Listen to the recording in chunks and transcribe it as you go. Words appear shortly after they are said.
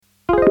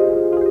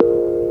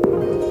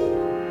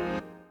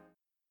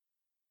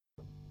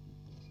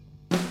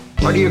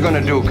What are you going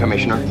to do,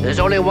 Commissioner? There's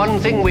only one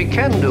thing we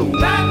can do.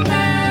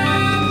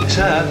 Batman!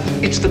 Sir,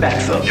 it's the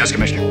Batphone. Yes,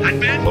 Commissioner.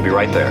 Batman? We'll be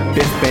right there.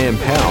 Biff Bam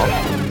Pow.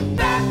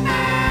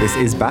 Batman! This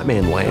is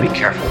Batman Land. Be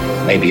careful.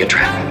 Maybe a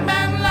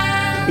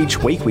trap. Each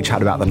week we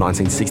chat about the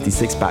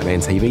 1966 Batman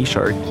TV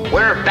show.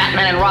 We're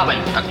Batman and Robin,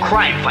 the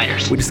crime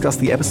fighters. We discuss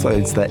the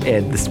episodes that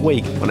aired this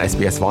week on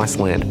SBS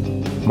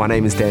Viceland. My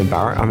name is Dan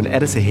Barrett. I'm an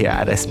editor here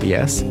at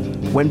SBS.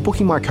 When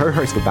booking my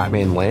co-host for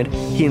Batman Land,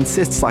 he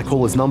insists I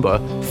call his number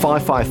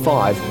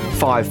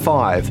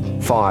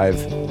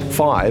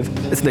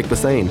 555-5555. It's Nick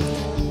Bassine.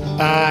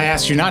 I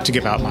asked you not to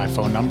give out my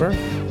phone number.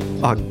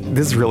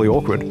 This is really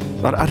awkward.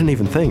 I didn't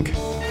even think.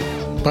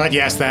 But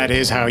yes, that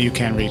is how you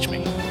can reach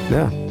me.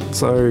 Yeah.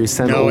 So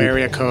send No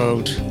area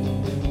code.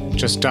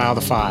 Just dial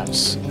the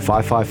 5s.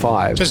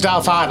 555. Just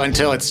dial 5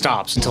 until it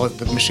stops, until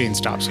the machine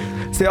stops you.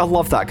 See, I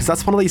love that because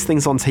that's one of these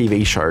things on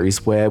TV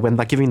shows where when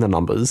they're giving the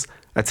numbers,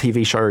 a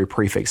TV show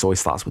prefix always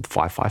starts with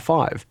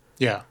 555.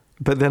 Yeah.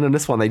 But then in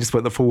this one, they just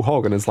went the full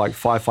hog and it's like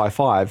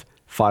 555,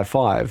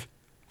 55,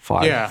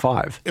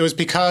 55. It was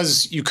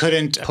because you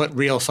couldn't put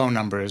real phone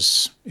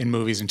numbers in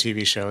movies and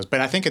TV shows. But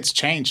I think it's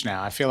changed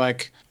now. I feel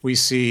like we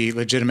see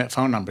legitimate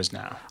phone numbers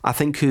now. I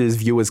think because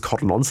viewers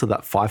cottoned on to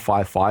that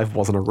 555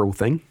 wasn't a real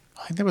thing.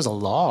 I think there was a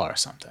law or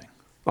something.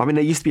 I mean,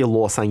 there used to be a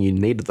law saying you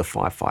needed the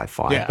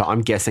 555, Yeah. but I'm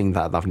guessing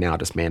that they've now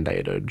just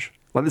mandated.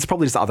 Like, there's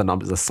probably just other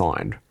numbers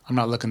assigned. I'm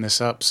not looking this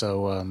up,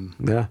 so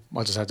Yeah.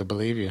 I'll just have to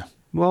believe you.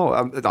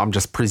 Well, I'm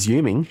just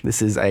presuming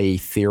this is a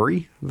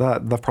theory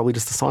that they've probably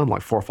just assigned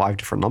like 4 or 5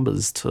 different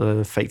numbers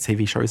to fake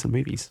TV shows and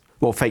movies.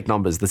 Well, fake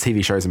numbers. The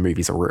TV shows and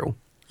movies are real.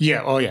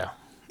 Yeah, oh yeah.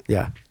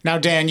 Yeah. Now,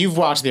 Dan, you've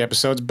watched the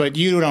episodes, but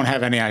you don't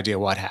have any idea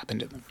what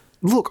happened in them.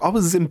 Look, I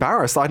was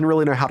embarrassed. I didn't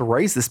really know how to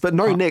raise this. But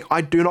no, Nick,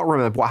 I do not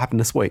remember what happened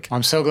this week.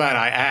 I'm so glad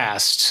I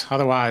asked.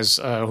 Otherwise,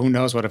 who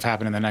knows what would have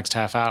happened in the next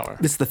half hour.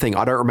 This is the thing.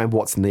 I don't remember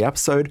what's in the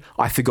episode.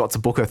 I forgot to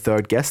book a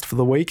third guest for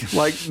the week.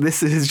 Like,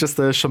 this is just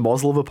a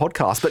schmozzle of a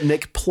podcast. But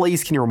Nick,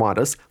 please, can you remind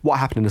us what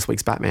happened in this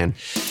week's Batman?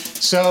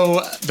 So,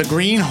 the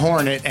Green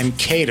Hornet and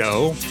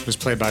Kato, who's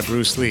played by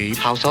Bruce Lee.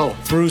 How so?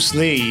 Bruce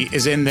Lee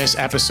is in this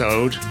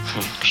episode.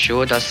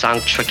 Sure does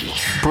sound tricky.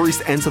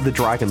 Bruce Enter the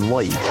Dragon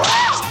Lee.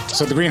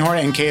 So the Green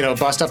Hornet and Kato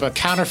bust up a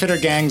counterfeiter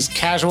gang's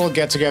casual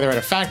get-together at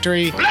a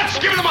factory. Let's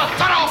give them a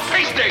thorough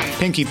pasting!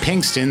 Pinky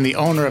Pinkston, the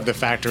owner of the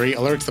factory,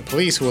 alerts the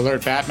police who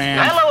alert Batman.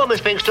 Hello,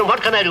 Miss Pinkston.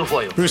 What can I do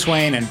for you? Bruce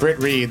Wayne and Britt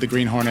Reed, the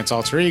Green Hornet's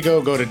alter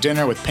ego, go to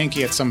dinner with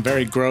Pinky at some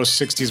very gross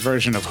 60s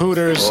version of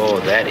Hooters. Oh,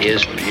 that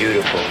is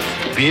beautiful.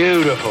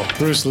 Beautiful.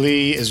 Bruce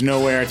Lee is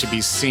nowhere to be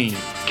seen.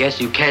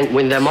 Guess you can't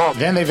win them all.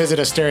 Then they visit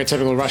a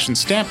stereotypical Russian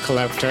stamp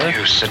collector,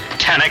 You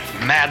satanic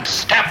mad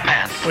stamp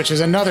man! which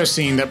is another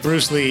scene that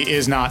Bruce Lee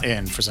is not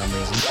in for some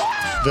reason.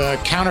 The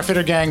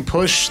counterfeiter gang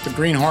push the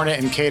Green Hornet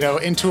and Kato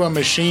into a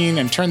machine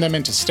and turn them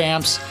into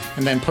stamps,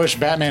 and then push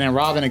Batman and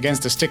Robin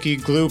against a sticky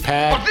glue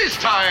pad, But this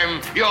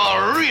time,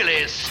 you're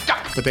really stuck!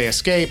 but they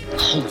escape.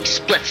 Holy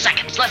split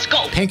seconds. Let's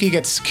go. Pinky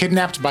gets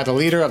kidnapped by the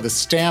leader of the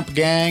stamp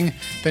gang.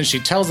 Then she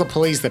tells the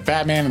police that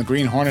Batman and the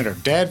Green Hornet are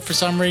dead for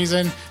some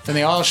reason. Then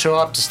they all show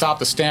up to stop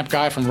the stamp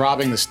guy from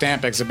robbing the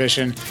stamp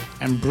exhibition.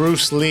 And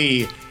Bruce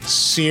Lee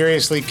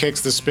seriously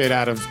kicks the spit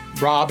out of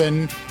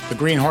Robin. The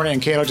Green Hornet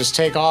and Kato just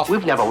take off.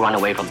 We've never run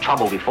away from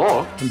trouble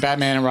before. And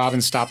Batman and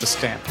Robin stop the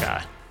stamp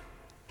guy.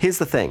 Here's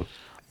the thing.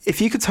 If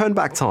you could turn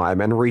back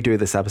time and redo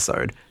this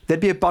episode,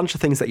 there'd be a bunch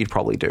of things that you'd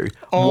probably do.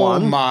 Oh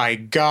my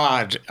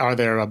God, are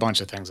there a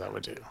bunch of things I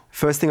would do?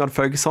 First thing I'd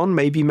focus on,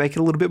 maybe make it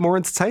a little bit more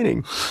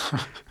entertaining.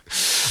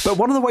 But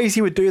one of the ways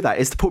you would do that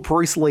is to put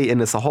Bruce Lee in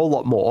this a whole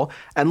lot more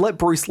and let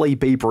Bruce Lee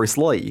be Bruce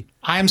Lee.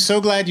 I am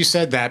so glad you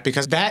said that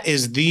because that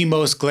is the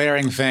most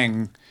glaring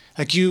thing.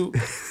 Like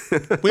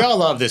we all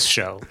love this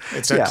show.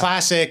 It's a Yeah.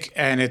 classic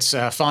and it's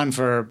fun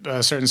for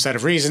a certain set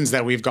of reasons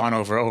that we've gone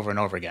over and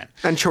over again.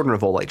 And children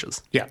of all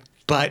ages. Yeah.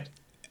 But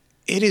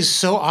it is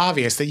so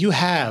obvious that you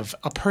have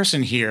a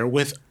person here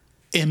with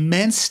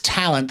immense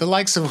talent, the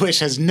likes of which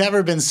has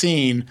never been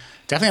seen,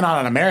 definitely not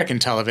on American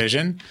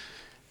television.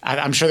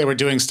 I'm sure they were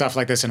doing stuff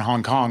like this in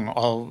Hong Kong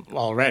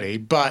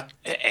already,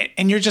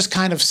 and you're just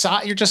kind of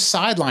you're just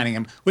sidelining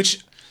him,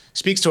 which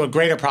speaks to a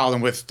greater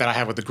problem that I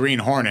have with the Green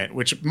Hornet,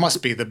 which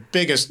must be the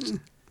biggest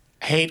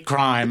hate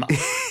crime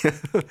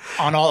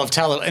in all of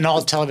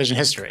television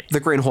history. The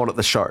Green Hornet,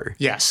 the show.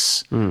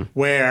 Yes,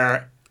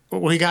 where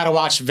we got to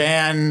watch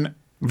Van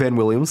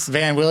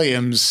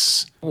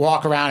Williams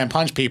walk around and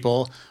punch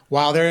people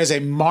while there is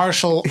a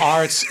martial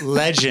arts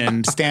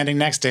legend standing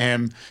next to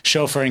him,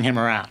 chauffeuring him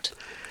around.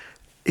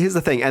 Here's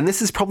the thing, and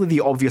this is probably the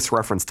obvious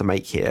reference to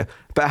make here,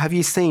 but have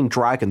you seen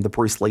Dragon, the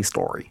Bruce Lee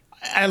story?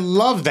 I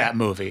love that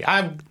movie.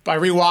 I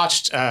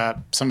rewatched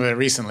some of it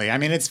recently. I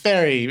mean, it's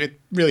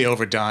really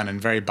overdone and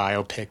very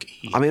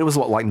biopic-y. I mean, it was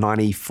what, like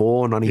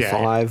 94,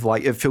 95? Yeah.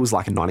 Like, it feels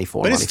like a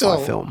 94, But it's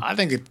 95 still, film. I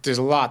think there's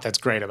a lot that's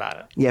great about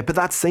it. Yeah, but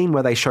that scene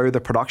where they show the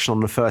production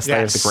on the first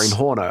day of the Yes. Green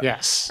Hornet.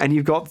 Yes. And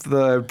you've got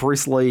the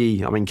Bruce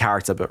Lee,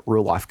 character, but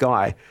real life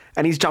guy.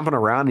 And he's jumping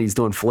around and he's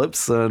doing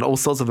flips and all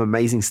sorts of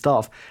amazing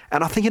stuff.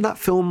 And I think in that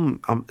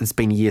film, it's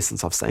been years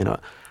since I've seen it,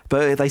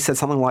 but they said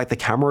something like the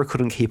camera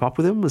couldn't keep up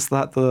with him. Was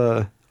that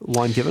the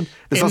line given?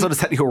 There's some sort of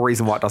technical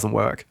reason why it doesn't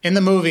work. In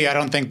the movie, I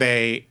don't think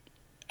they,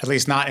 at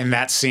least not in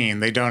that scene,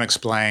 they don't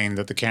explain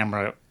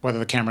that whether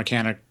the camera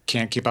can or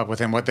can't keep up with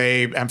him. What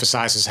they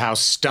emphasize is how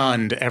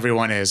stunned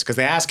everyone is, because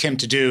they ask him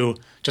to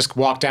just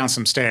walk down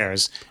some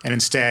stairs, and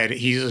instead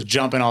he's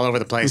jumping all over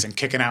the place and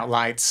kicking out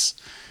lights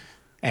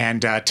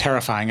and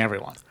terrifying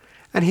everyone.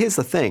 And here's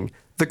the thing.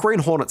 The Green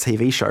Hornet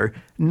TV show,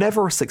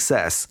 never a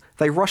success.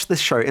 They rushed this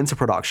show into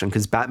production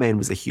because Batman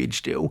was a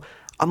huge deal.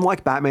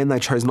 Unlike Batman, they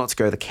chose not to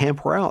go the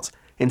camp route.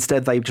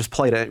 Instead, they just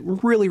played it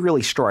really,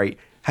 really straight.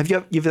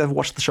 You've ever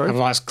watched the show? I've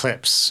watched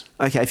clips.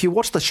 Okay, if you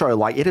watch the show,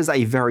 like, it is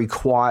a very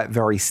quiet,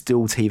 very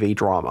still TV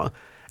drama.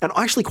 And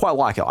I actually quite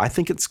like it. I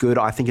think it's good.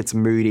 I think it's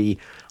moody.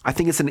 I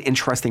think it's an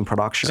interesting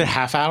production. Is it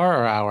half hour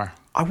or hour?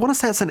 I want to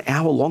say it's an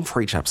hour long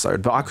for each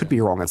episode, but I could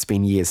be wrong. It's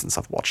been years since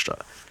I've watched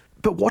it.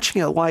 But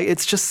watching it, like,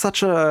 it's just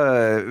such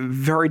a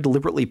very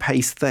deliberately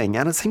paced thing.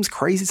 And it seems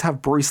crazy to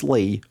have Bruce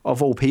Lee,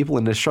 of all people,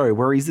 in this show,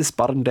 where he's this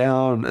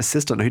buttoned-down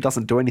assistant who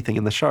doesn't do anything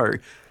in the show.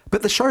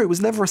 But the show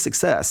was never a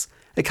success.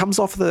 It comes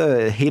off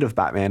the heat of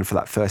Batman for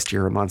that first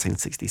year in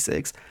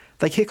 1966.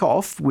 They kick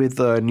off with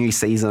the new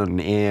season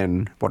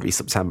in,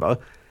 September.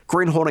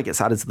 Green Hornet gets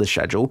added to the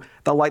schedule.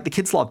 They're like, the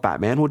kids love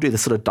Batman. We'll do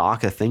this sort of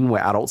darker thing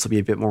where adults will be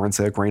a bit more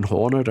into Green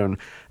Hornet, and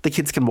the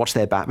kids can watch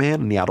their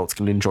Batman and the adults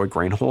can enjoy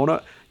Green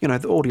Hornet.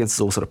 The audience is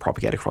all sort of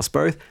propagate across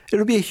both.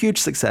 It'll be a huge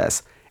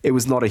success. It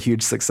was not a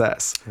huge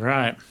success.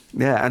 Right.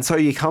 Yeah, and so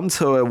you come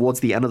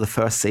towards the end of the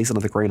first season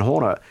of the Green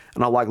Hornet,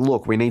 and I'm like,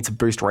 look, we need to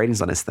boost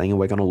ratings on this thing, and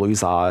we're going to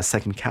lose our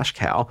second cash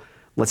cow.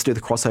 Let's do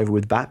the crossover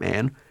with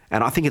Batman.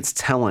 And I think it's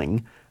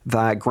telling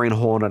that Green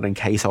Hornet and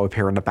Kato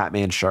appear in the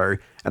Batman show,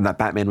 and that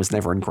Batman was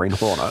never in Green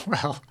Hornet.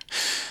 Well,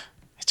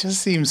 it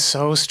just seems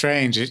so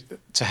strange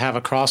to have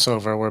a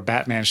crossover where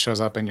Batman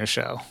shows up in your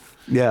show.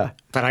 Yeah.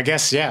 But I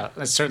guess, yeah,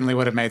 it certainly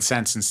would have made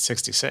sense in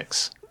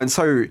 66. And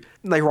so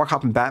they rock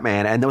up in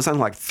Batman, and there was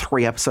only like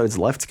 3 episodes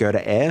left to go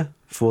to air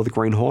for the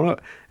Green Hornet.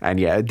 And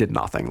yeah, it did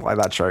nothing. Like,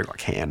 that show got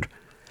canned.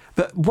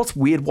 But what's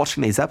weird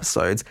watching these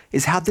episodes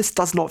is how this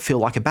does not feel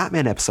like a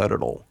Batman episode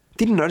at all.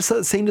 Didn't you notice that?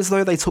 It seemed as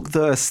though they took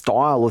the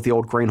style of the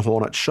old Green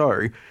Hornet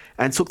show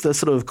and took the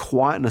sort of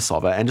quietness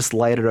of it and just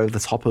laid it over the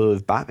top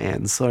of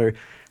Batman. So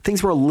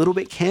things were a little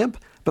bit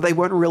camp, but they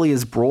weren't really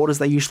as broad as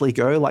they usually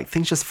go. Like,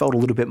 things just felt a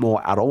little bit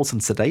more adult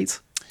and sedate.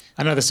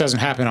 I know this doesn't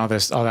happen all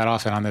that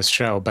often on this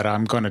show, but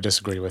I'm going to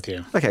disagree with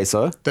you. Okay,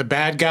 sir. The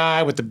bad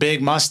guy with the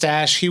big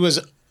mustache, he was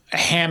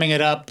hamming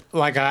it up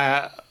like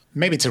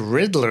maybe to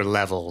Riddler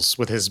levels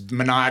with his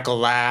maniacal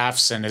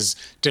laughs and his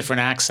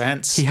different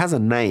accents. He has a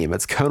name.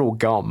 It's Colonel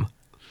Gum.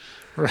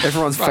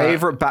 Everyone's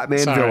favorite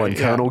Batman villain,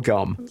 Colonel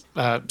Gum.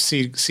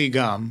 C.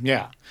 Gum,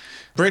 yeah.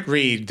 Britt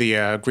Reed,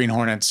 the Green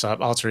Hornet's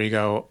alter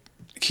ego,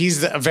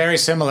 he's very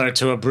similar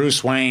to a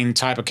Bruce Wayne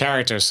type of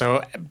character.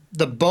 So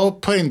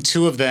putting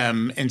 2 of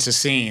them into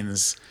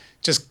scenes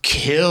just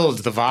killed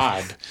the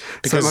vibe.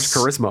 So much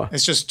charisma.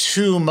 It's just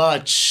too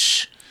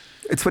much.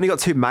 It's when you got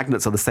 2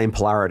 magnets of the same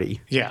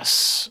polarity.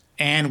 Yes.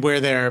 And where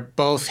they're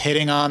both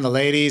hitting on the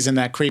ladies in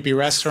that creepy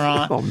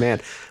restaurant. Oh,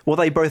 man. Well,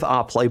 they both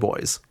are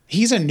playboys.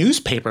 He's a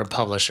newspaper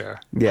publisher.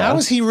 Yeah. How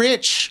is he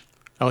rich?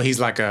 Oh, he's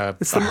like a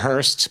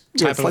Hearst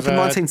type it's like the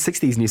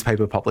 1960s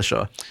newspaper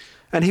publisher.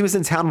 And he was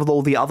in town with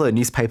all the other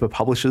newspaper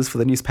publishers for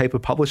the newspaper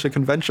publisher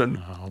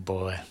convention. Oh,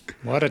 boy.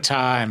 What a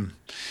time.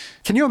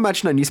 Can you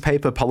imagine a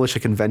newspaper publisher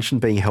convention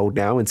being held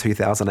now in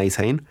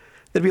 2018?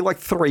 There'd be like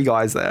 3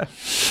 guys there.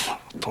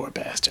 Poor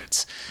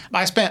bastards.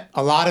 I spent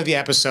a lot of the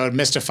episode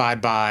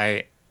mystified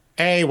by,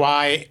 A,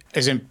 why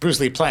isn't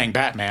Bruce Lee playing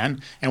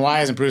Batman? And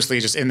why isn't Bruce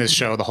Lee just in this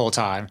show the whole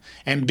time?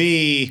 And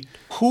B,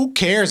 who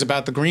cares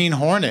about the Green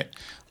Hornet?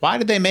 Why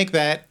did they make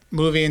that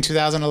movie in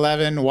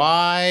 2011?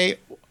 Why?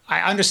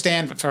 I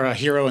understand for a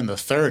hero in the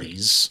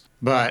 30s,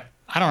 but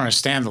I don't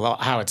understand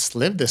how it's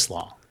lived this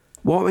long.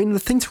 Well, I mean, the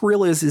thing to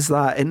realize is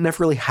that it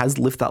never really has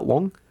lived that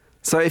long.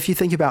 So if you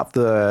think about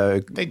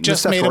they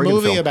just made a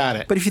movie about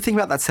it. But if you think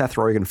about that Seth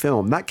Rogen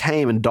film, that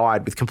came and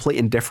died with complete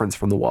indifference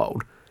from the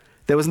world.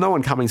 There was no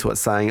one coming to it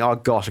saying, oh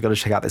gosh, I've got to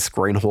check out this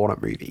Green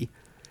Hornet movie.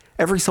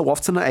 Every so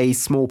often, a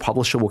small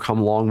publisher will come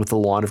along with a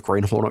line of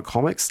Green Hornet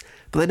comics,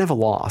 but they never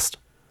last.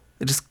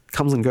 It just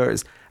comes and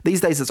goes. These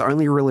days, it's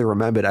only really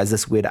remembered as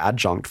this weird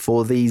adjunct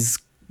for these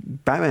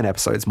Batman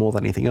episodes more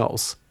than anything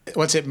else.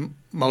 What's it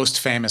most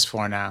famous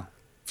for now?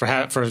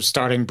 For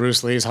starting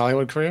Bruce Lee's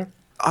Hollywood career?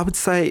 I would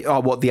say,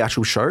 the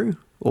actual show?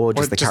 Or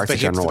just the character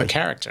generally? The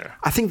character.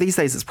 I think these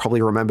days it's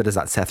probably remembered as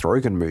that Seth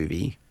Rogen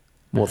movie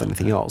more than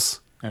anything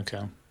else.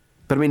 Okay.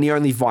 But I mean, the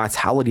only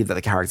vitality that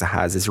the character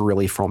has is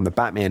really from the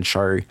Batman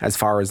show as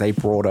far as a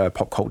broader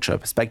pop culture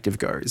perspective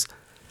goes.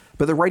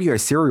 But the radio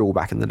serial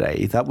back in the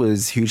day, that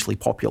was hugely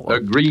popular.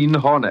 The Green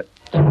Hornet.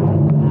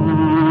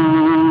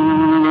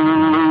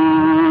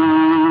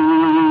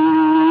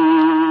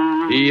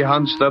 He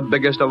hunts the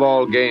biggest of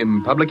all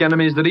game, public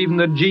enemies that even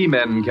the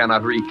G-men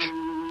cannot reach.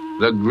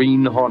 The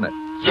Green Hornet.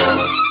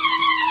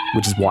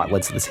 Which is why it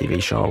led to the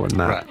TV show and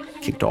that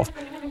kicked off.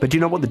 But do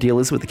you know what the deal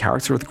is with the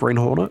character of the Green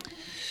Hornet?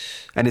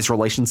 And its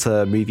relation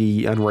to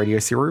movie and radio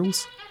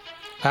serials?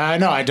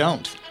 No, I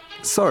don't.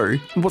 So,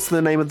 what's the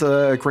name of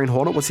the Green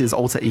Hornet? What's his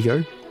alter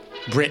ego?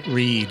 Britt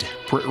Reed.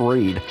 Britt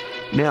Reed.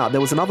 Now,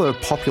 there was another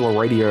popular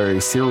radio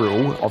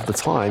serial of the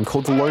time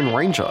called The Lone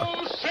Ranger.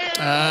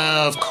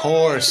 Of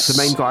course.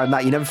 The main guy in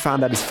that, you never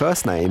found out his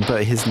first name,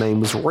 but his name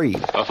was Reed.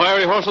 A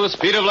fiery horse with the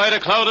speed of light, a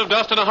cloud of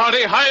dust, and a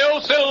hearty hi-yo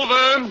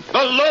Silver,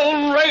 the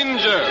Lone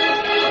Ranger.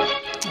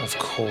 Of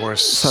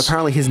course. So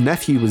apparently his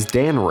nephew was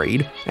Dan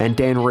Reed, and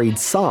Dan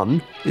Reed's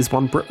son is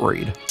one Britt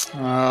Reed.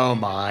 Oh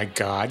my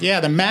God. Yeah,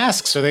 the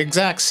masks are the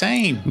exact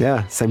same.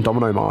 Yeah, same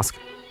domino mask.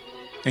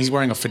 And he's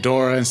wearing a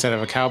fedora instead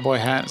of a cowboy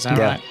hat, is that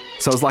right?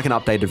 So it's like an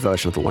updated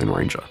version of the Lone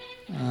Ranger.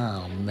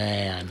 Oh,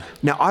 man.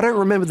 Now, I don't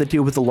remember the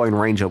deal with the Lone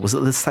Ranger. Was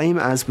it the same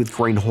as with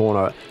Green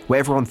Hornet, where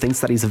everyone thinks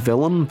that he's a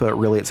villain, but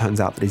really it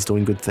turns out that he's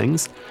doing good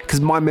things?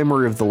 Because my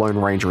memory of the Lone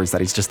Ranger is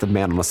that he's just a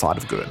man on the side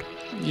of good.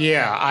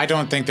 Yeah, I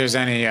don't think there's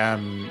any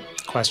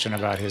question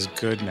about his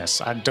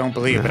goodness. I don't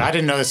believe it. But I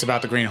didn't know this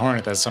about the Green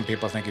Hornet, that some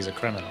people think he's a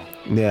criminal.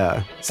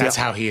 Yeah. That's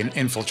how he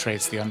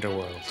infiltrates the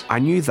underworld. I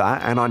knew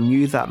that, and I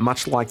knew that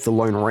much like the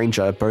Lone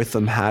Ranger, both of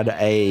them had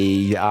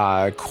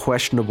a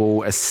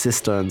questionable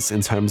assistance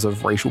in terms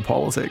of racial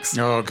politics.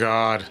 Oh,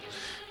 God.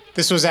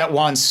 This was at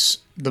once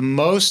the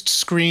most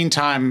screen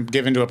time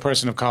given to a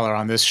person of color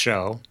on this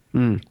show,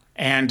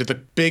 and the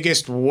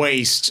biggest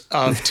waste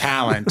of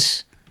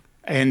talent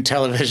in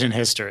television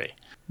history.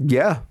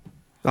 Yeah.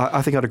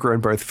 I think I'd agree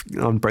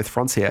on both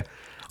fronts here.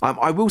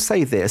 I will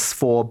say this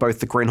for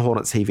both the Green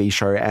Hornet TV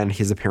show and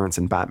his appearance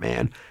in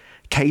Batman.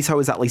 Kato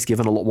is at least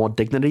given a lot more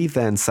dignity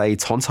than, say,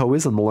 Tonto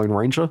is in The Lone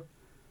Ranger.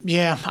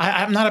 Yeah,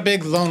 I'm not a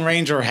big Lone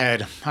Ranger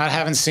head. I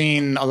haven't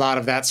seen a lot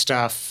of that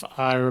stuff.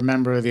 I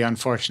remember the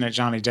unfortunate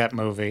Johnny Depp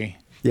movie.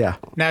 Yeah.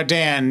 Now,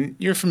 Dan,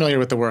 you're familiar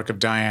with the work of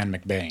Diane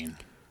McBain.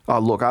 Oh,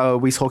 look, are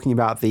we talking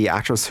about the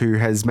actress who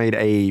has made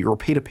a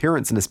repeat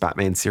appearance in this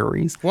Batman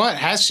series? What?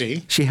 Has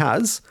she? She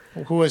has.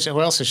 Who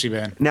else has she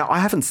been? Now, I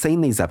haven't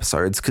seen these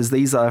episodes because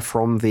these are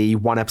from the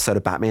one episode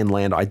of Batman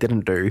Land I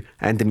didn't do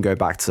and didn't go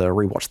back to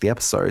rewatch the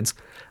episodes.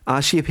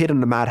 She appeared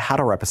in the Mad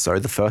Hatter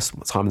episode, the first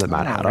time the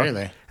Mad Hatter.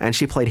 Really? And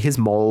she played his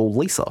mole,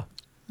 Lisa.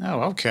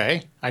 Oh,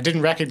 okay. I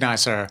didn't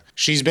recognize her.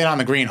 She's been on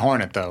the Green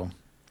Hornet, though.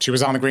 She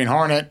was on the Green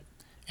Hornet,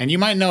 and you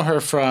might know her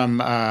from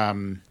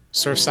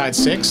Surfside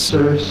 6.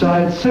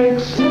 Surfside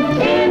 6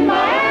 in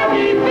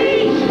Miami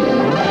Beach.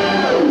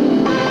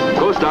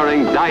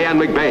 Co-starring Diane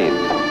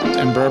McBain.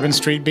 And Bourbon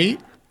Street Beat.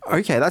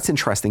 Okay, that's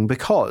interesting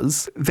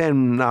because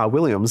Van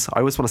Williams, I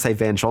always want to say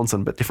Van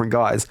Johnson, but different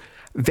guys.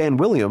 Van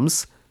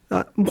Williams,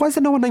 why is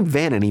there no one named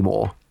Van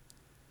anymore?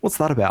 What's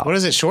that about? What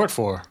is it short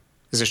for?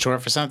 Is it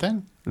short for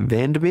something?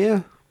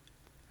 Vandermeer?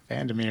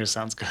 Vandermeer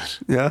sounds good.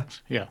 Yeah?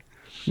 Yeah.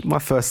 My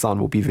first son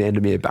will be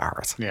Vandermeer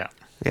Barrett. Yeah.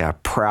 Yeah,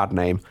 proud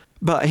name.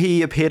 But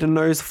he appeared in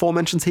those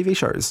aforementioned TV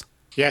shows.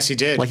 Yes, he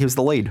did. Like he was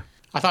the lead.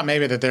 I thought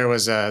maybe that there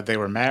was they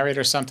were married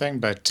or something,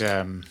 but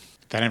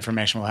that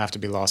information will have to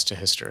be lost to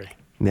history.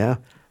 Yeah.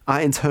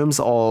 In terms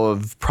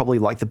of probably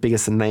like the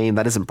biggest name,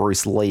 that isn't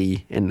Bruce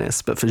Lee in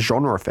this, but for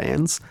genre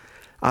fans,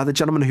 the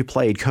gentleman who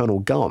played Colonel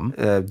Gum,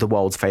 the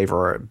world's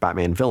favorite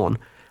Batman villain,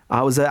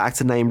 was an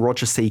actor named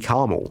Roger C.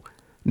 Carmel.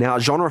 Now,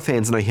 genre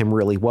fans know him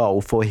really well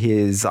for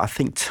his, I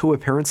think, 2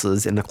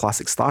 appearances in the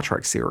classic Star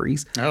Trek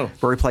series,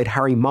 where he played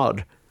Harry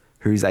Mudd,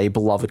 who's a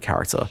beloved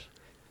character.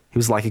 He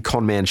was like a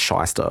con man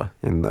shyster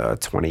in the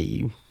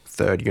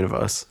 23rd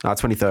universe.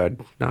 23rd,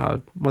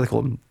 what do they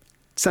call them?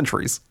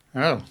 Centuries.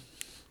 Oh.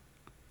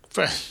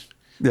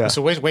 Yeah.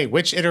 So wait,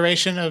 which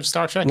iteration of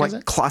Star Trek is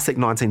it? Classic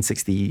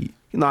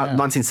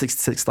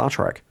 1966 Star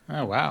Trek.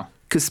 Oh, wow.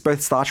 Because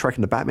both Star Trek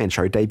and the Batman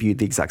show debuted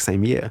the exact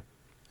same year.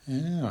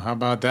 Oh, how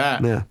about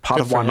that? Yeah. Part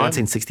Good of why for him.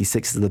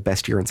 1966 is the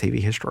best year in TV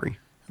history.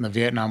 And the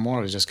Vietnam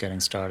War was just getting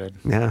started.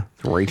 Yeah,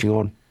 raging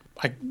on.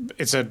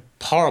 It's a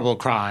horrible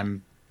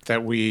crime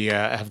that we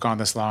have gone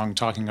this long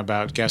talking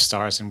about guest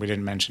stars, and we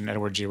didn't mention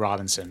Edward G.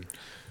 Robinson,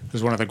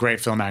 who's one of the great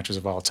film actors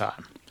of all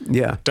time.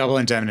 Yeah. Double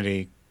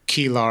Indemnity,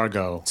 Key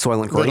Largo,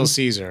 Soylent Green. Little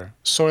Caesar,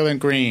 Soylent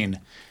Green.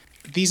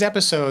 These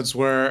episodes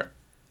where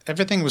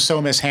everything was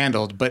so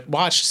mishandled, but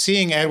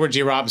seeing Edward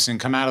G. Robinson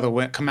come out of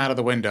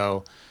the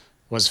window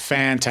was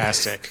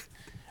fantastic.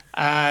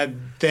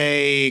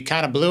 They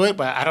kind of blew it,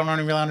 but I don't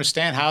really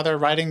understand how they're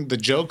writing the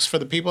jokes for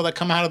the people that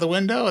come out of the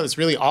window. It's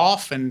really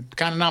off and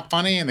kind of not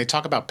funny, and they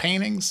talk about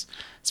paintings.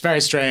 It's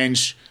very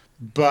strange,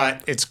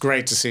 but it's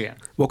great to see him.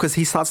 Well, because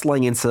he starts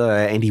laying into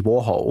Andy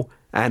Warhol,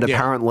 and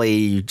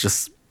apparently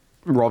just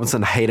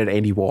Robinson hated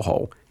Andy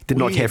Warhol. He did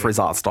not care for his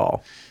art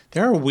style.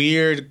 There are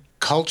weird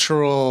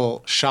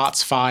cultural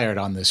shots fired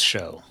on this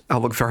show. Oh,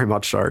 look, very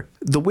much so.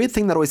 The weird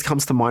thing that always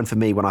comes to mind for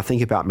me when I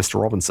think about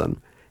Mr.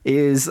 Robinson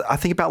is I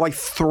think about like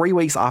 3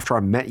 weeks after I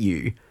met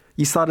you,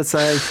 you started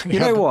saying, you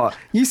know what?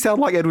 You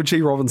sound like Edward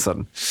G.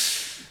 Robinson.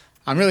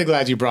 I'm really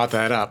glad you brought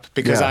that up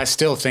because Yeah. I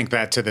still think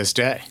that to this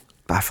day.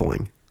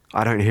 Baffling.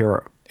 I don't hear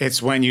it.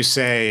 It's when you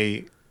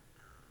say,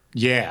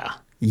 yeah.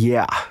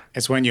 Yeah.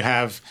 It's when you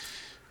have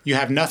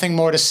nothing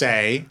more to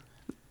say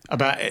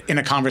about in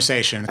a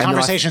conversation. The then I-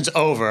 conversation's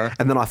over.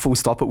 And then I full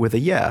stop it with a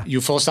yeah. You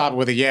full stop it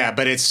with a yeah,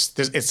 but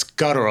it's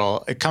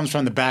guttural. It comes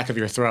from the back of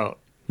your throat.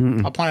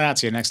 I'll point it out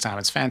to you next time.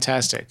 It's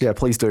fantastic. Yeah,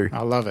 please do.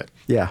 I love it.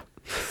 Yeah.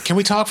 Can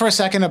we talk for a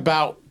second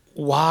about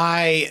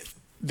why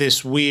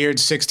this weird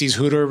 60s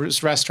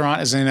Hooters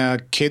restaurant is in a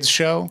kids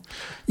show?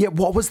 Yeah,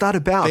 what was that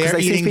about? 'Cause They're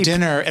they seem to eating be-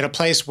 dinner at a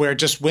place where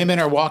just women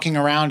are walking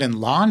around in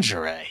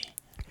lingerie.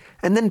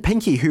 And then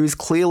Pinky, who is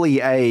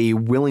clearly a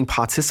willing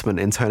participant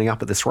in turning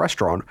up at this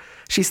restaurant,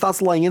 she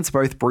starts laying into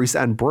both Bruce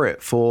and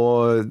Britt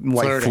for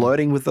like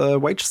flirting with the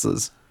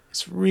waitresses.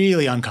 It's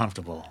really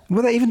uncomfortable.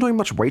 Were they even doing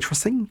much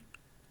waitressing?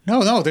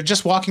 No, they're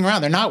just walking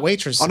around. They're not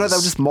waitresses. Oh no, they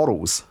were just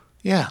models.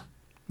 Yeah.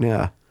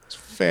 Yeah.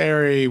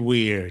 Very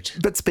weird.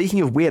 But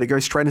speaking of weird, it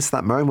goes straight into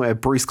that moment where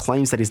Bruce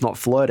claims that he's not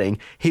flirting.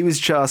 He was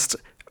just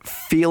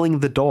feeling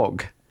the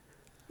dog.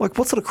 Like,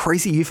 what sort of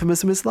crazy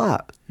euphemism is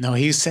that? No,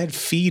 he said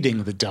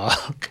feeding the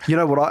dog. You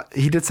know what?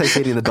 He did say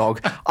feeding the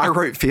dog. I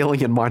wrote feeling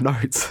in my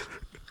notes.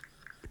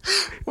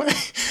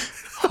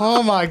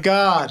 Oh my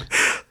God.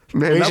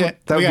 Man, that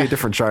would be a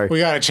different show. We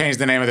got to change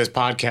the name of this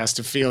podcast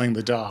to Feeling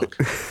the Dog.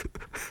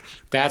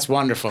 That's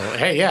wonderful.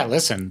 Hey, yeah,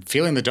 listen,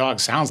 feeling the dog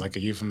sounds like a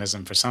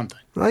euphemism for something.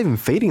 Not even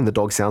feeding the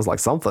dog sounds like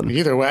something.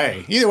 Either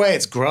way,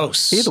 it's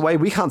gross. Either way,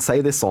 we can't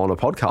say this on a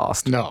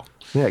podcast. No.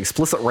 Yeah,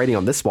 explicit rating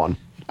on this one.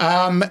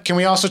 Can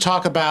we also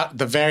talk about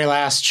the very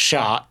last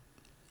shot,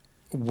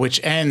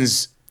 which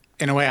ends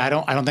in a way I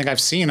don't think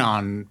I've seen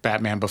on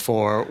Batman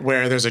before,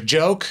 where there's a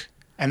joke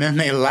and then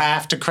they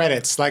laugh to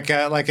credits like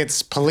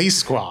it's Police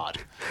Squad.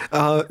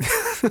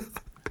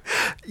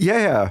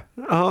 Yeah.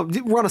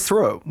 Run us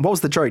through it. What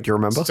was the joke? Do you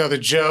remember? So the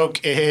joke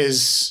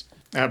is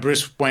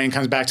Bruce Wayne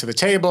comes back to the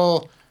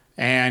table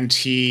and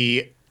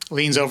he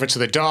leans over to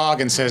the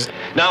dog and says,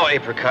 Now,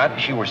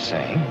 Apricot, you were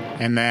saying.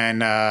 and then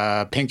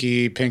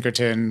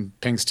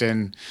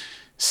Pinkston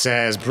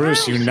says,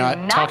 Bruce, you're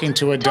not talking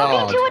to a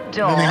dog. And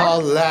then they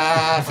all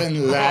laugh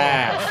and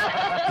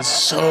laugh. It's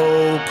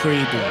so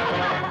creepy.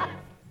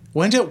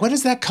 When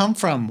does that come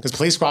from? Because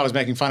Police Squad was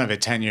making fun of it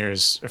 10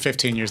 years or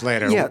 15 years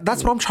later. Yeah,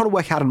 that's what I'm trying to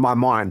work out in my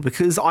mind,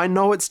 because I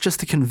know it's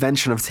just a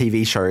convention of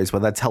TV shows where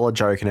they tell a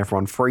joke and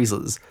everyone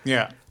freezes.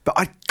 Yeah. But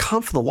I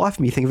can't for the life of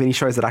me think of any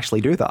shows that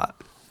actually do that.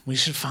 We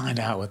should find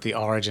out what the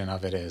origin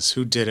of it is.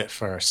 Who did it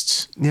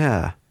first?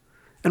 Yeah.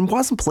 And why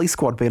hasn't Police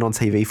Squad been on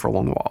TV for a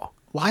long while?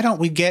 Why don't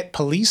we get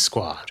Police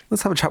Squad?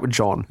 Let's have a chat with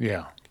John.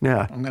 Yeah.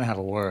 Yeah. I'm going to have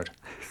a word.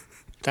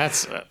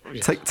 That's...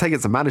 yeah. Take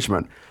it to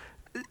management.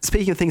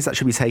 Speaking of things that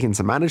should be taken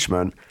to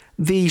management,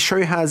 the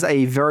show has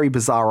a very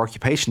bizarre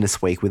occupation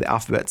this week with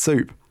Alphabet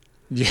Soup.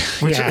 Yeah,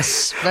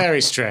 yes,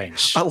 very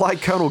strange. I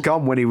like Colonel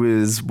Gum when he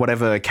was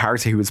whatever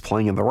character he was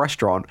playing in the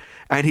restaurant,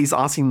 and he's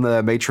asking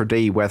the maitre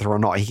d' whether or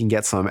not he can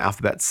get some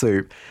alphabet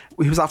soup.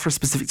 He was after a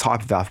specific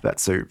type of alphabet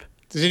soup.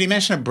 Did he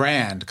mention a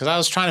brand? Because I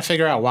was trying to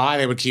figure out why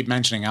they would keep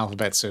mentioning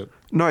alphabet soup.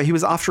 No, he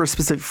was after a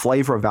specific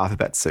flavor of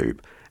alphabet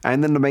soup.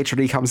 And then the maitre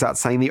d' comes out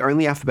saying the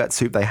only alphabet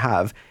soup they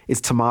have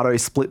is tomato,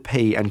 split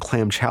pea, and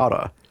clam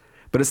chowder.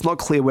 But it's not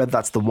clear whether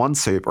that's the one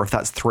soup or if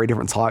that's 3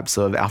 different types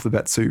of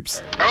alphabet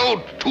soups.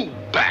 Oh, too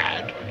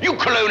bad. You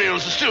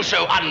colonials are still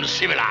so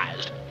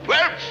uncivilized.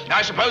 Well,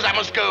 I suppose I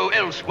must go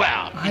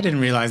elsewhere. I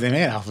didn't realize they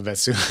made alphabet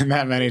soup in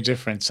that many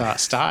different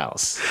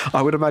styles.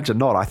 I would imagine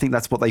not. I think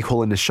that's what they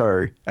call in the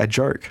show a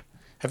joke.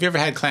 Have you ever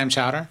had clam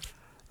chowder?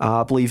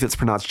 I believe it's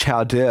pronounced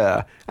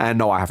chowder. And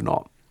no, I have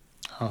not.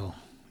 Oh,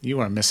 you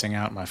are missing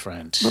out, my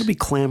friend. I'm not a big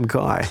clam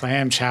guy.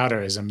 Clam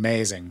chowder is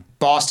amazing.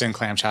 Boston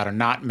clam chowder,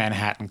 not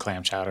Manhattan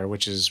clam chowder,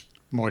 which is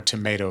more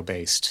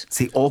tomato-based.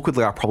 See,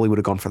 awkwardly, I probably would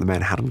have gone for the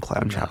Manhattan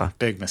clam chowder.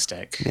 Big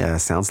mistake. Yeah,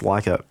 sounds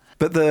like it.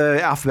 But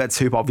the alphabet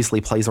soup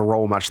obviously plays a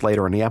role much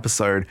later in the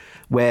episode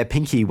where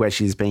Pinky, where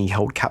she's being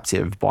held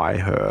captive by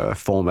her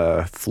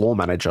former floor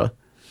manager.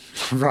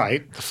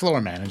 Right, the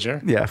floor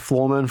manager. Yeah,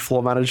 floor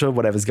manager,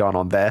 whatever's going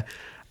on there.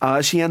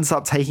 She ends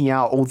up taking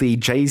out all the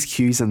J's,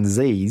 Q's, and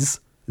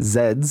Z's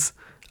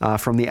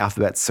from the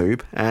alphabet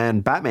soup.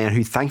 And Batman,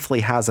 who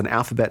thankfully has an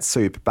alphabet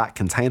soup back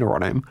container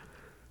on him,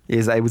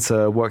 is able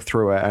to work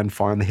through it and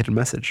find the hidden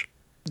message.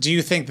 Do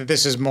you think that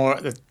this is more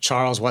that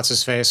Charles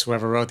What's-His-Face,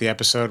 whoever wrote the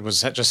episode,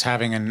 was just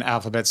having an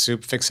alphabet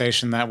soup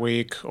fixation that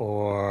week?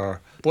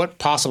 Or what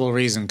possible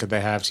reason could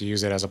they have to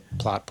use it as a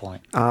plot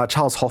point?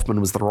 Charles Hoffman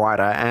was the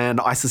writer,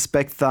 and I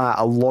suspect that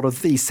a lot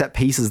of the set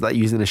pieces that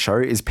use in the show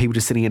is people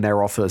just sitting in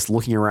their office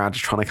looking around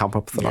just trying to come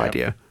up with an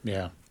idea.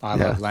 Yeah, I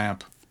love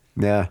Lamp.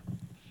 Yeah.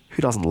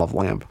 Who doesn't love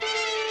Lamp?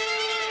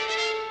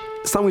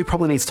 Something we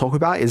probably need to talk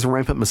about is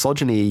rampant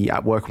misogyny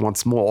at work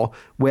once more,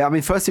 where, I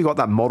mean, first you got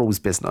that models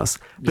business,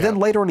 but then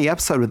later in the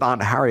episode with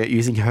Aunt Harriet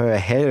using her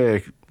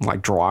hair,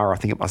 like dryer, I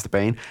think it must have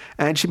been,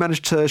 and she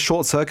managed to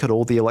short-circuit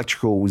all the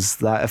electricals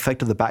that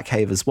affected the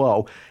Batcave as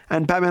well,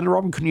 and Batman and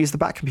Robin couldn't use the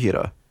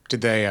Batcomputer. Did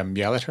they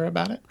yell at her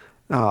about it?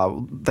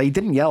 They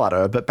didn't yell at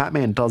her, but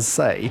Batman does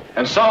say,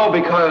 And so,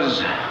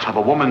 because of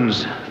a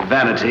woman's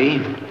vanity,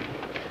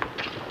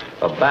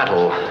 a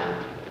battle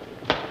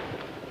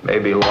may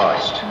be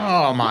lost.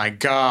 Oh, my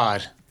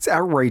God. it's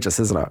outrageous,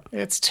 isn't it?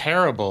 It's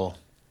terrible.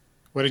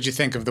 What did you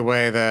think of the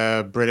way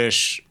the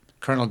British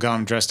Colonel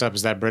Gum dressed up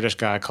as that British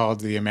guy called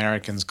the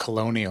Americans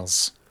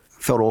colonials?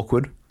 Felt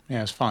awkward. Yeah,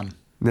 it was fun.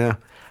 Yeah.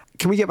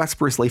 Can we get back to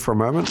Bruce Lee for a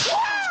moment?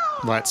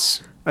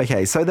 Let's.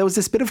 Okay, so there was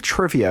this bit of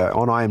trivia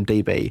on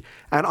IMDb,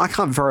 and I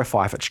can't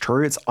verify if it's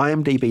true. It's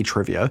IMDb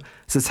trivia.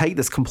 So take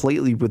this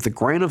completely with a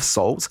grain of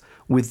salt,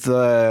 with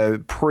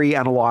the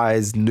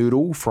pre-analyzed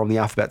noodle from the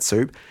alphabet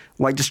soup.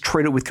 Like, just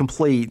treat it with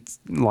complete,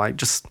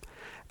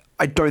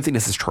 I don't think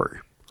this is true.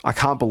 I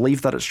can't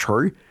believe that it's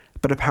true.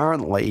 But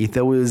apparently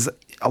there was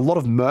a lot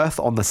of mirth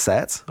on the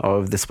set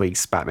of this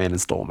week's Batman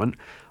installment,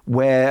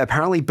 where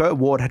apparently Burt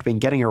Ward had been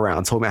getting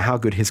around talking about how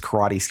good his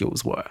karate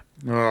skills were.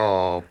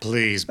 Oh,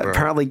 please, bro.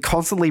 Apparently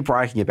constantly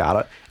bragging about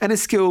it, and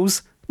his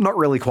skills not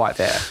really quite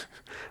there.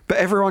 But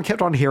everyone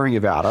kept on hearing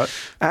about it.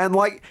 And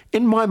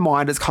in my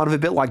mind, it's kind of a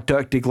bit like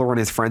Dirk Diggler and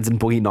his friends in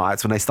Boogie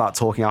Nights when they start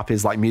talking up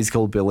his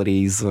musical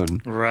abilities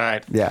and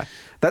right. Yeah.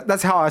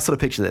 That's how I sort of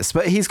picture this.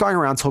 But he's going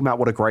around talking about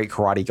what a great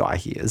karate guy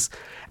he is.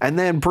 And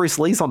then Bruce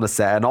Lee's on the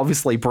set, and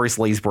obviously Bruce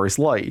Lee's Bruce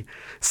Lee.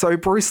 So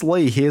Bruce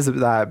Lee hears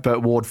that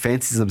Burt Ward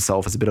fancies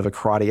himself as a bit of a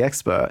karate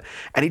expert,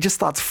 and he just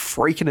starts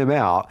freaking him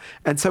out.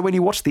 And so when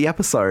you watch the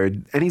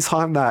episode,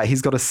 anytime that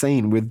he's got a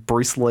scene with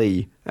Bruce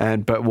Lee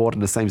and Burt Ward in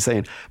the same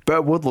scene,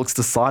 Burt Ward looks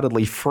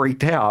decidedly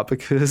freaked out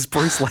because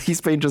Bruce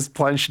Lee's been just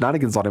playing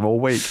shenanigans on him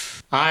all week.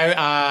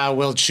 I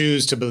will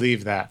choose to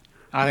believe that.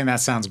 I think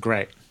that sounds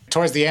great.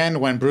 Towards the end,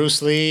 when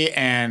Bruce Lee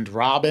and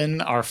Robin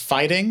are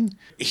fighting,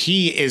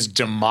 he is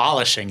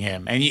demolishing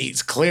him. And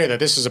it's clear that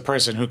this is a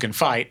person who can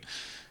fight.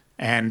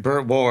 And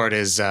Burt Ward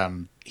is,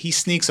 he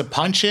sneaks a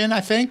punch in,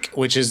 I think,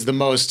 which is the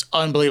most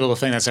unbelievable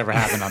thing that's ever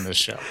happened on this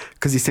show.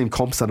 Because he seemed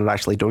competent at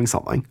actually doing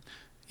something.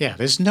 Yeah,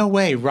 there's no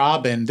way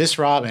this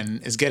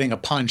Robin is getting a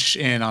punch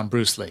in on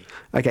Bruce Lee.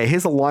 Okay,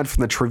 here's a line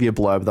from the trivia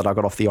blurb that I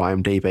got off the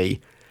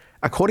IMDb.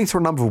 According to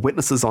a number of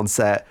witnesses on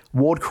set,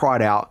 Ward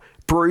cried out,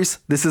 "Bruce,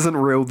 this isn't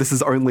real, this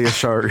is only a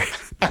show."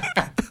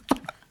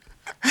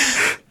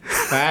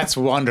 That's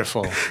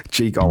wonderful.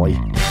 Gee golly.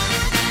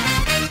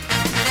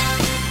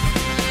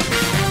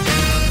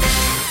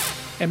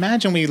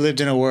 Imagine we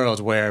lived in a world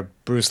where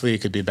Bruce Lee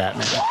could be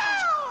Batman.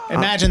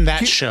 Imagine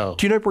that show.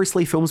 Do you know Bruce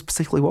Lee films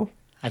particularly well?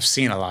 I've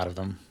seen a lot of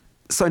them.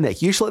 So,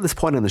 Nick, usually at this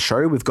point in the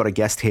show, we've got a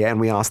guest here and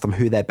we ask them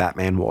who their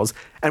Batman was,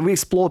 and we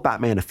explore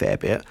Batman a fair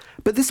bit.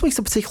 But this week's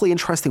a particularly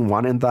interesting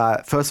one in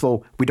that, first of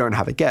all, we don't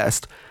have a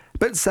guest,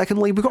 but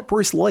secondly, we've got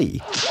Bruce Lee.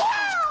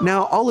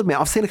 Now, I'll admit,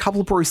 I've seen a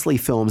couple of Bruce Lee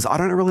films. I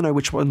don't really know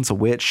which ones are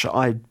which.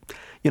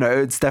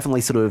 It's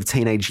definitely sort of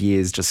teenage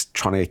years just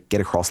trying to get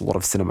across a lot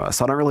of cinema.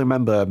 So I don't really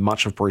remember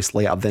much of Bruce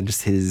Lee other than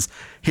just his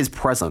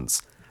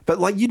presence.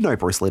 But, you'd know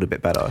Bruce Lee a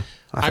bit better,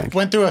 I think. I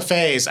went through a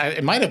phase.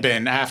 It might have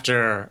been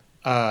after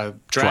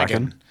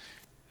Dragon.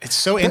 It's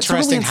so interesting. That's a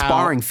really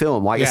inspiring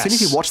film. Yes. As soon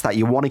as you watch that,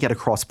 you want to get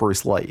across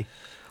Bruce Lee,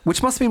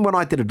 which must have been when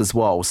I did it as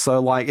well.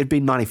 So, it'd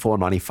been 94,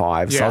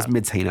 95. So I was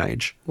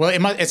mid-teenage. Well,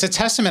 it's a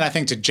testament, I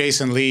think, to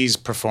Jason Lee's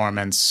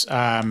performance.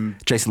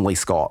 Jason Lee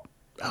Scott.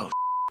 Oh,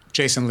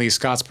 Jason Lee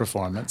Scott's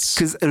performance.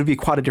 Because it would be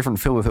quite a different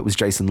film if it was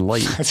Jason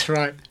Lee. That's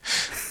right.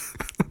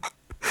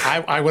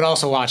 I would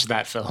also watch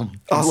that film.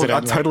 Oh, look,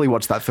 I'd totally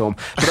watch that film,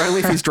 but only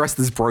if he's dressed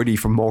as Brody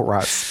from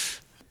Mallrats.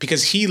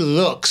 Because he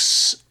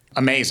looks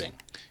amazing.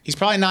 He's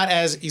probably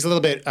he's a little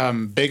bit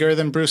bigger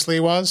than Bruce Lee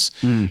was,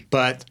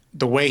 but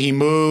the way he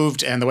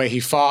moved and the way he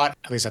fought,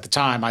 at least at the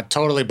time, I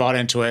totally bought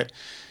into it.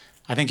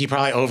 I think he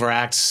probably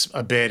overacts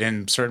a bit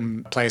in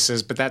certain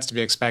places, but that's to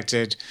be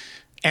expected.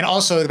 And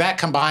also that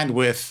combined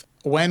with,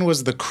 when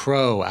was The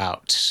Crow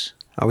out?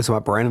 I was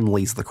about Brandon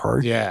Lee's The Crow.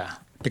 Yeah,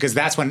 because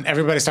that's when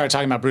everybody started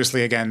talking about Bruce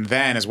Lee again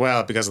then as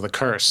well because of The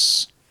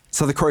Curse.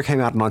 So The Crow came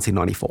out in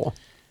 1994.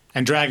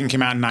 And Dragon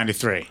came out in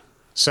 93.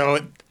 So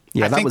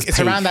yeah, I think was it's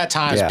peak. around that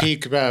time,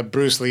 peak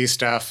Bruce Lee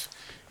stuff.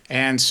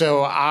 And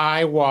so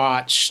I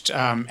watched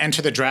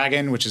Enter the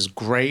Dragon, which is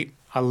great.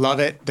 I love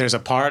it. There's a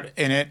part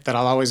in it that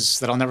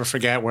I'll never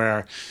forget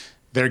where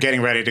they're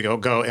getting ready to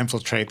go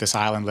infiltrate this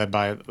island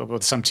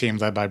with some team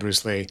led by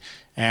Bruce Lee.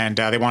 And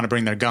they want to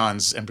bring their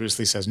guns. And Bruce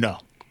Lee says, no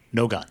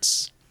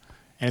guns.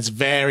 And it's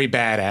very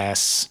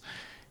badass.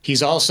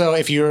 He's also,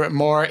 if you're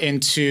more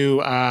into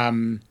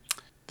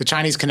the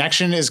Chinese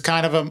Connection, is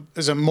kind of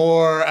a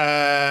more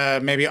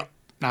maybe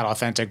not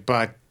authentic,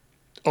 but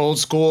old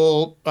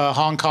school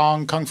Hong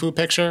Kong kung fu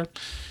picture.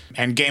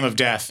 And Game of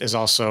Death is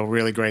also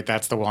really great.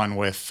 That's the one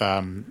with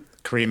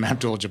Kareem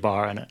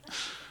Abdul-Jabbar in it.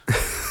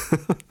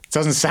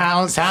 Doesn't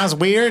sounds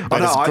weird,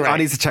 but it's great. I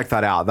need to check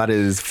that out. That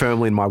is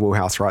firmly in my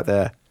wheelhouse right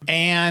there.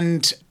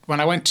 And when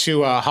I went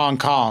to Hong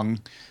Kong,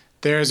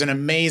 there's an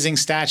amazing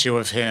statue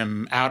of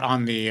him out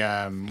on the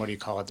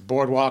the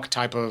boardwalk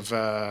type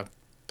of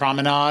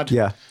promenade.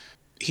 Yeah,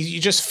 you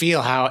just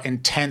feel how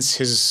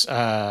intense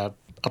a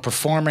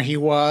performer he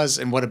was,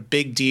 and what a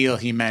big deal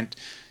he meant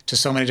to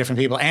so many different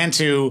people, and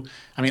to,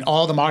 I mean,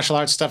 all the martial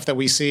arts stuff that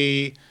we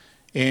see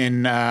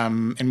in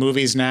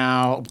movies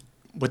now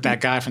with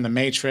that guy from The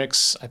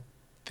Matrix. I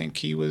think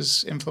he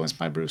was influenced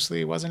by Bruce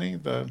Lee, wasn't he?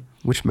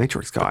 Which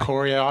Matrix guy? The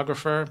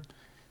choreographer.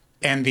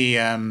 And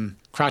the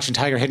Crouching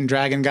Tiger, Hidden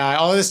Dragon guy.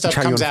 All of this stuff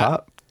comes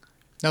out.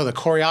 No, the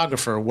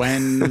choreographer,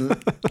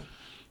 when...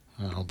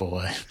 oh,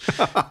 boy.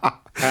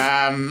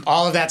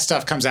 All of that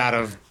stuff comes out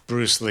of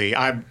Bruce Lee,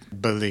 I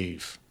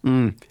believe.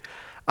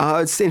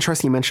 It's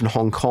interesting you mentioned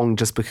Hong Kong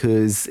just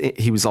because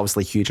he was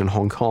obviously huge in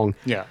Hong Kong.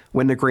 Yeah.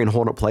 When the Green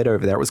Hornet played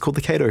over there, it was called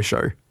the Kato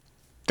Show.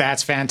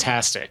 That's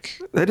fantastic.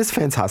 That is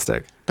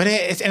fantastic. But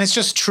it's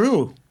just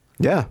true.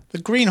 Yeah. The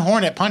Green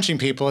Hornet punching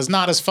people is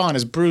not as fun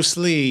as Bruce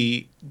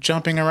Lee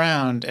jumping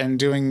around and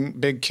doing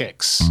big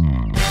kicks.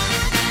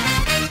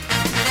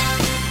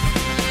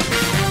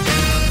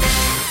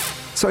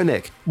 So,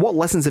 Nick, what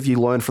lessons have you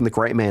learned from the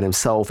great man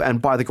himself?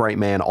 And by the great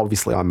man,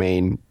 obviously, I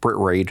mean Britt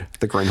Reed,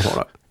 the Green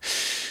Hornet.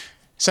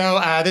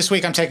 So, this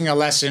week I'm taking a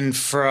lesson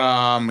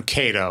from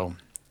Kato.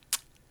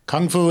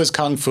 Kung Fu is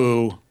Kung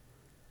Fu.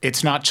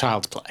 It's not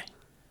child's play.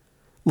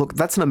 Look,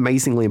 that's an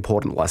amazingly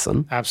important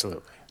lesson.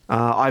 Absolutely.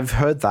 I've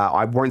heard that.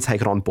 I won't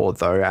take it on board,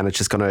 though, and it's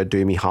just going to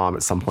do me harm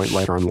at some point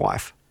later in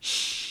life.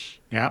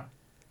 Yeah.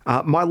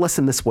 My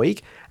lesson this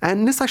week,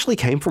 and this actually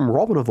came from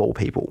Robin of all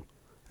people.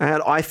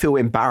 And I feel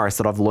embarrassed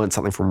that I've learned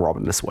something from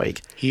Robin this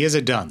week. He is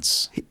a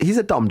dunce. He's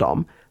a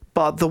dum-dum.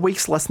 But the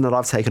week's lesson that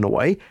I've taken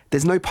away,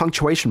 there's no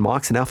punctuation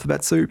marks in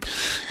alphabet soup.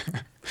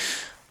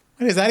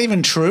 Wait, is that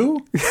even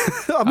true?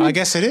 I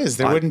guess it is.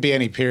 There wouldn't be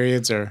any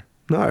periods or...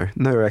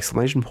 No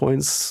exclamation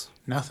points.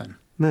 Nothing.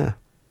 Nah.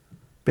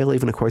 Barely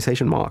even a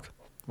quotation mark.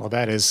 Well,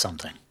 that is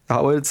something.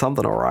 Oh, it's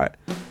something, all right.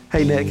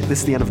 Hey, Nick, this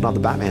is the end of another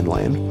Batman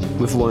Land.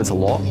 We've learned a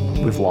lot.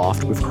 We've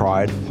laughed. We've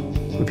cried.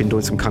 We've been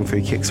doing some kung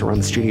fu kicks around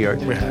the studio.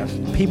 We have.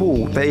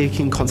 People, they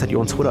can contact you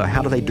on Twitter.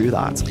 How do they do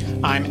that?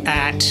 I'm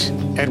at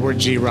Edward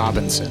G.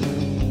 Robinson.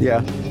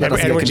 Yeah.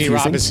 Edward G.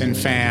 Robinson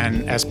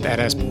fan at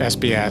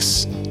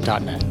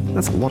sbs.net.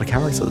 That's a lot of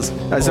characters.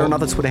 Is there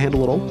another Twitter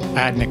handle at all?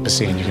 At Nick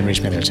Bassine. You can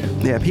reach me there too.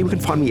 Yeah, people can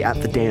find me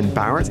at the Dan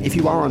Barrett. If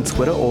you are on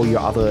Twitter or your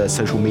other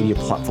social media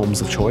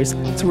platforms of choice,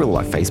 it's really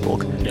like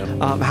Facebook. Yep.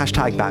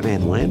 Hashtag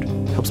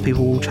BatmanLand helps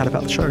people chat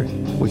about the show.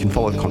 We can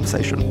follow the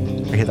conversation.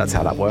 I hear that's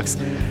how that works.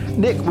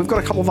 Nick, we've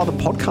got a couple of other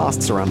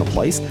podcasts around the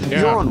place.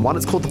 Yeah. You're on one.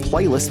 It's called The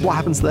Playlist. What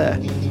happens there?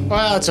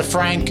 Well, it's a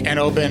frank and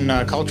open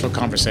cultural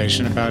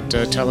conversation about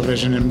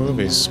television and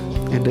movies.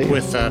 Indeed.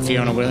 With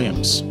Fiona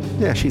Williams.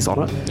 Yeah, she's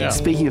on it. Yeah.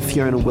 Speaking of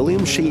Fiona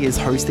Williams, she is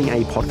hosting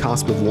a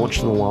podcast we've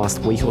launched in the last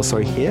week or so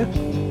here.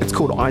 It's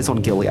called Eyes on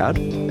Gilead.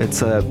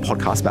 It's a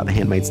podcast about The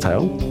Handmaid's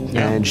Tale.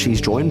 Yeah. And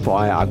she's joined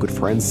by our good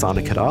friends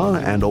Sana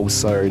Kadar and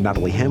also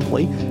Natalie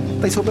Hampley.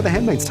 They talk about The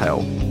Handmaid's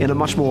Tale in a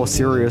much more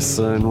serious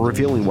and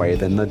revealing way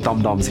than the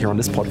dum-dums here on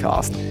this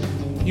podcast.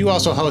 You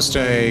also host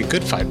a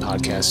Good Fight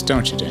podcast,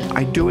 don't you, Dan?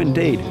 I do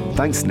indeed.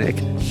 Thanks, Nick.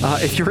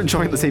 If you're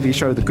enjoying the TV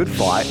show The Good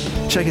Fight,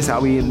 check us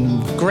out.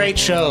 Great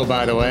show,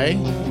 by the way.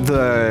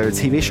 The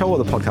TV show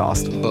or the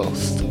podcast?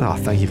 Both. Oh,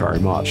 thank you very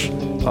much.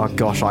 Oh,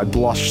 gosh, I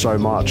blush so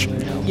much.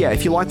 Yeah,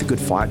 if you like The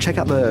Good Fight, check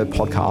out the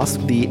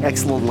podcast, the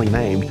excellently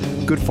named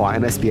Good Fight,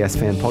 an SBS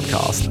fan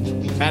podcast.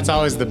 That's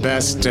always the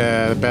best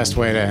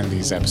way to end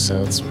these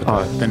episodes,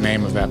 with the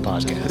name of that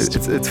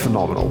podcast. It's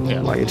phenomenal. Yeah.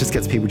 Like, it just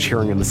gets people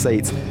cheering in the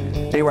seats.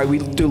 Anyway, we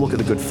do look at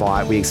The Good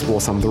Fight. We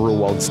explore some of the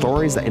real-world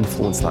stories that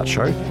influence that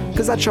show.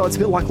 Because that show, it's a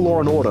bit like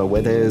Law & Order,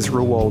 where there's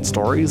real-world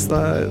stories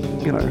that,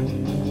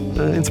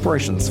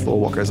 inspirations for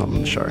what goes on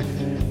in the show.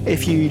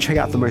 If you check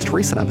out the most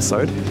recent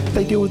episode,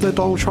 they deal with the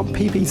Donald Trump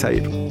PP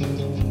tape.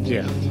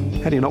 Yeah.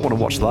 How do you not want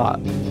to watch that?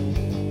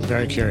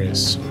 Very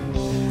curious.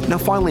 Now,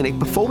 finally, Nick,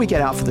 before we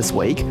get out for this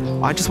week,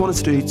 I just wanted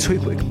to do 2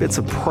 quick bits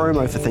of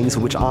promo for things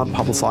which aren't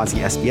publicising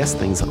SBS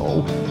things at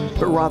all,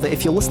 but rather,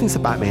 if you're listening to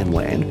Batman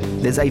Land,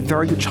 there's a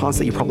very good chance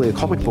that you're probably a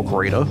comic book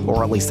reader,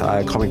 or at least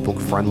a comic book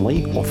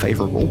friendly or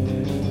favourable.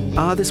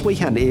 This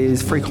weekend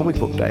is Free Comic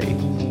Book Day.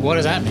 What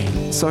does that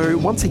mean? So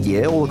once a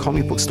year, all the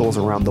comic book stores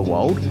around the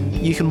world,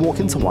 you can walk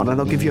into one and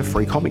they'll give you a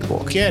free comic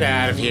book. Get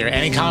out of here.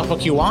 Any comic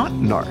book you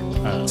want? No.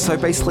 Oh. So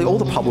basically all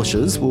the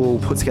publishers will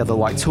put together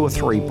like 2 or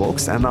 3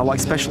 books, and they're like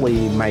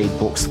specially made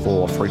books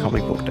for Free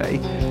Comic Book Day.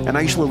 And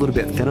they're usually a little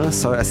bit thinner,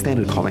 so a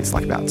standard comic's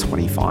like about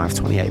 25,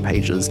 28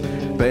 pages.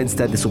 But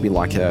instead this will be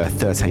like a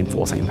 13,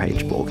 14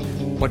 page book.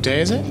 What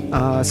day is it?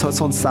 So it's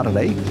on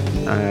Saturday.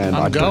 And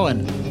I'm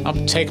going. I'll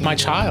take my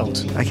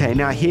child. Okay,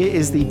 now here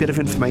is the bit of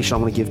information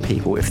I'm going to give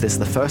people if this is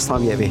the first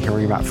time you're ever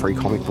hearing about Free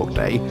Comic Book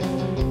Day.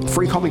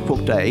 Free Comic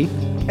Book Day,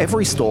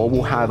 every store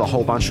will have a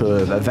whole bunch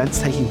of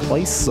events taking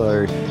place,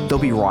 so there'll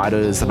be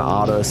writers and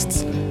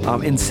artists.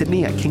 In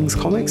Sydney at King's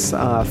Comics,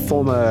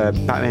 former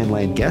Batman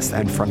Land guest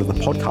and friend of the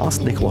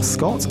podcast, Nicola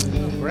Scott.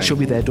 She'll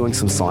be there doing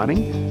some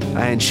signing,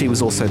 and she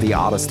was also the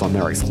artist on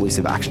their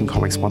exclusive Action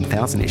Comics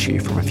 1000 issue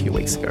from a few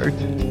weeks ago.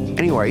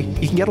 Anyway,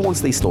 you can get along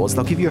to these stores,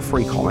 they'll give you a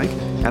free comic,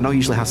 and they'll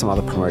usually have some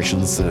other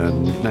promotions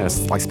and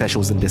like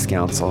specials and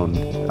discounts on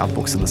other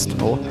books in the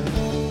store.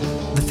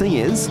 The thing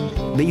is,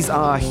 these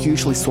are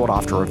hugely sought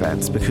after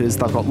events because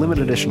they've got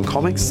limited edition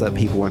comics that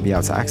people won't be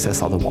able to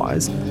access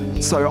otherwise.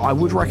 So I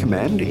would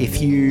recommend, if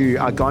you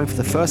are going for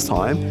the first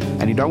time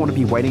and you don't want to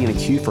be waiting in a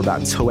queue for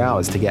about 2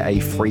 hours to get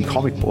a free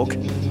comic book,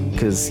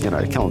 because,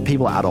 come on,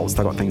 people are adults,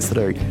 they've got things to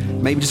do.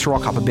 Maybe just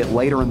rock up a bit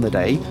later in the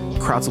day,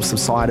 crowds will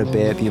subside a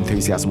bit, the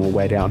enthusiasm will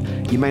wear down.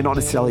 You may not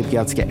necessarily be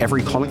able to get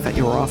every comic that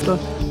you're after,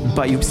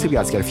 but you'll still be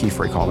able to get a few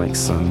free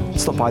comics. And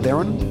stop by there,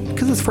 and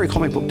because it's free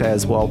comic book day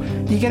as well,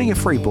 you're getting a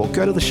free book,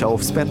 go to the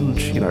shelf, spend,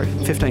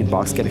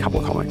 $15, get a couple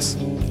of comics.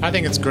 I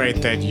think it's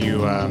great that you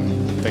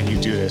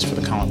do this for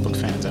the comic book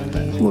fans out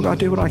there. Look, I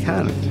do what I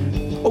can.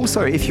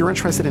 Also, if you're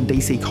interested in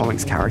DC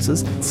Comics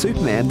characters,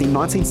 Superman, the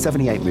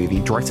 1978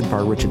 movie directed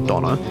by Richard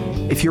Donner,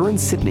 if you're in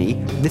Sydney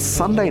this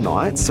Sunday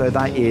night, so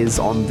that is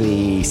on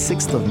the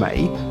 6th of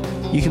May,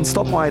 you can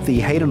stop by the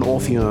Hayden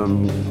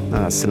Orpheum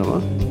Cinema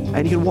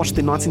and you can watch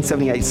the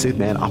 1978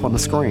 Superman up on the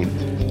screen.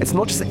 It's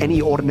not just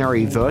any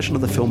ordinary version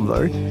of the film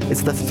though,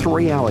 it's the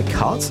 3-hour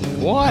cut,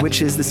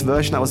 which is this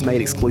version that was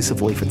made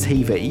exclusively for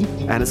TV,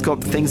 and it's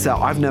got things that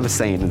I've never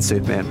seen in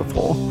Superman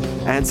before,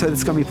 and so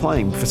it's going to be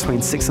playing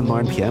between 6 and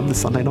 9 p.m.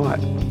 this Sunday night.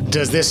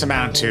 Does this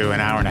amount to an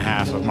hour and a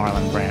half of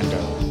Marlon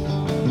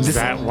Brando? Is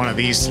that one of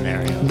these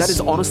scenarios? That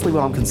is honestly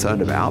what I'm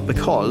concerned about,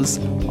 because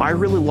I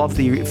really love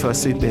the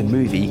first Superman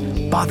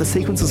movie, but the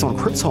sequences on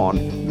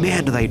Krypton,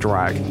 man, do they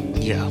drag.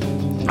 Yeah.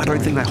 I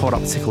don't think they hold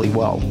up particularly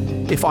well.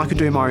 If I could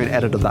do my own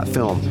edit of that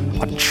film,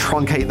 I'd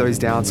truncate those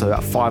down to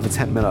about 5 or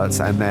 10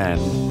 minutes and then,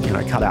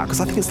 cut out. Because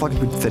I think it's like a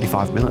good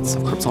 35 minutes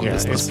of Krypton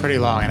business. It's pretty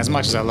long, and as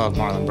much as I love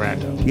Marlon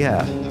Brando.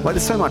 Yeah.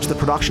 There's so much. The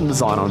production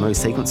design on those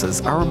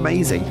sequences are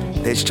amazing.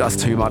 There's just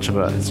too much of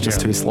it. It's just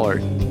too slow.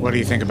 What do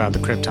you think about the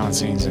Krypton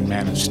scenes in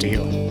Man of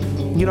Steel?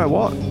 You know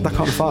what? They're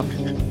kind of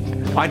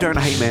fun. I don't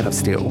hate Man of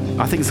Steel.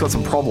 I think it's got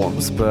some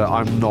problems, but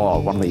I'm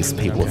not one of these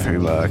people of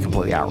whom are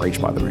completely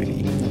outraged by the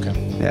movie. Okay.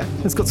 Yeah,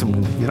 it's got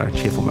some,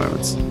 cheerful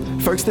moments.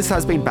 Folks, this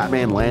has been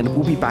Batman Land.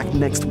 We'll be back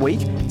next week.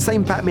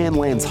 Same Batman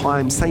Land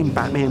time, same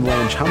Batman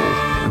Land channel.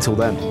 Until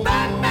then.